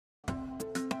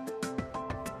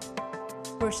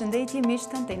Përshëndetje miq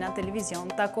të Antena Televizion,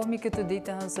 takohemi këtë ditë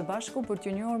të hënë së bashku për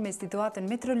t'ju njohur me situatën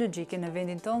meteorologjike në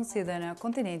vendin tonë si dhe në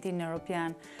kontinentin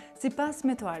evropian. Sipas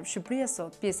Meteorologjisë, Shqipëria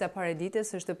sot, pjesa e parë e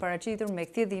ditës është paraqitur me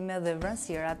kthjellime dhe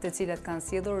vranësira, të cilat kanë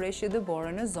sjellur rreshje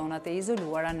dëbore në zonat e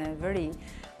izoluara në veri,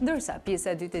 ndërsa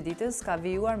pjesa e dytë e ditës ka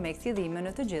vijuar me kthjellime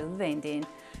në të gjithë vendin.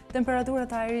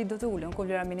 Temperaturat e ajrit do të ulën, ku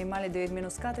vlera minimale do jetë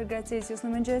 -4 gradë Celsius në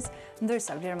mëngjes,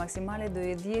 ndërsa vlera maksimale do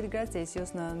jetë 10 gradë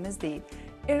Celsius në mesditë.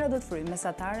 Era do të fryjë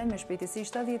mesatare me shpejtësi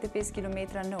 75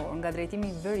 km/h nga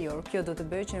drejtimi verior. Kjo do të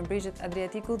bëjë që në brigjet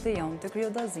Adriatikut dhe Jon të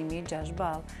krijojë dallëzimi 6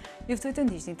 ball. Juftoj të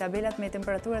ndiqni tabelat me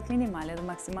temperaturat minimale dhe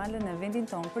maksimale në vendin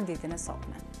tonë për ditën e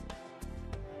sotme.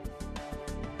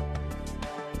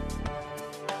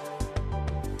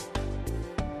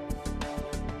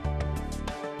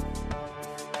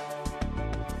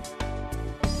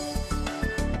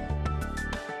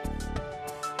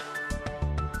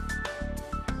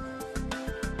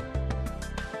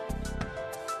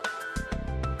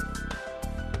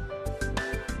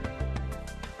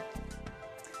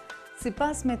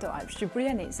 Sipas Meteorologjisë,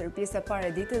 Shqipëria nesër, pjesa e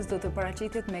parë e ditës do të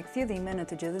paraqitet me kthjellime në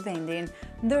të gjithë vendin,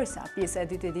 ndërsa pjesa e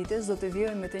dytë e ditës do të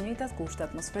vijojë me të njëjtat kushte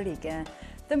atmosferike.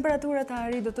 Temperaturat e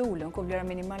ajrit do të ulën, ku vlera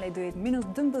minimale do jetë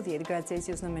 -12 gradë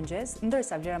Celsius në mëngjes,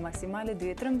 ndërsa vlera maksimale do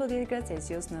jetë 13 gradë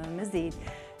Celsius në mesditë.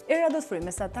 Era do të fryjë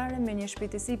mesatare me një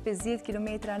shpejtësi 50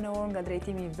 km/h nga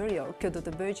drejtimi verior. Kjo do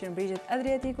të bëjë që në brigjet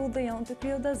Adriatikut dhe Jon të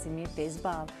krijojë dallëzimi 5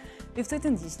 ball. Juftoj të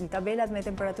ndiqni tabelat me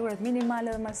temperaturat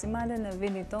minimale dhe maksimale në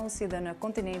vendin tonë si dhe në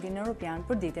kontinentin evropian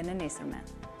për ditën e nesërme.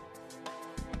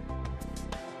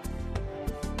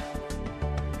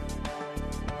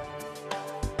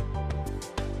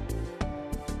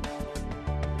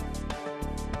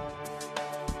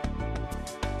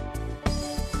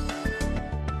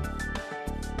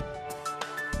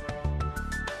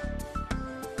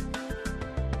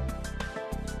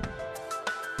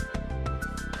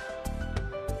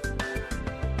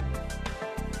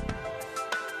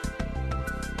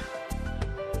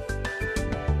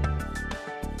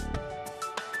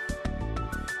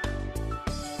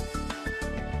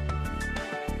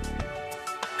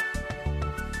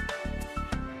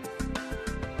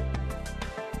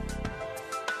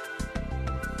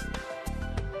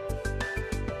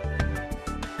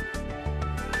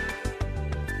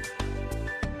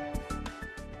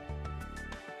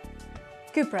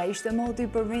 Ky pra ishte moti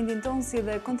për vendin tonë si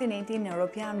dhe kontinentin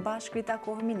evropian. Bashkë i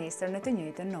takohemi nesër në të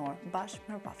njëjtën orë. Bashkë,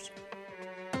 mirupafshim.